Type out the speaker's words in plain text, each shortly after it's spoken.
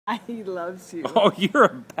He loves you. Oh, you're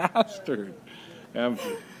a bastard.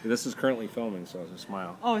 This is currently filming, so it's a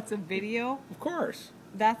smile. Oh, it's a video? Of course.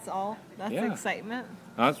 That's all? That's Yeah. excitement?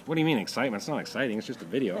 What do you mean excitement? It's not exciting. It's just a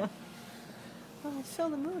video. Well, show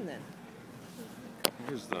the moon then.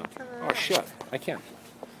 Here's the... Oh, shit. I can't.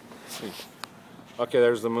 See. Okay,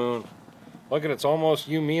 there's the moon. Look at it. It's almost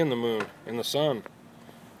you, me, and the moon. In the sun.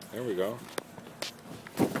 There we go.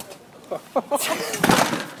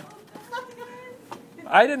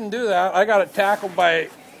 I didn't do that. I got it tackled by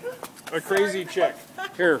a crazy chick.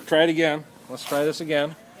 Here, try it again. Let's try this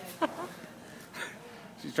again.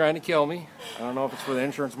 She's trying to kill me. I don't know if it's for the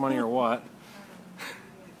insurance money or what.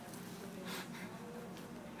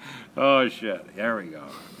 Oh, shit. There we go.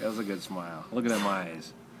 That was a good smile. Look at them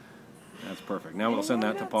eyes. That's perfect. Now we'll send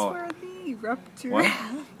that to Paula. That's where the rupture.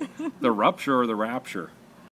 What? The rupture or the rapture?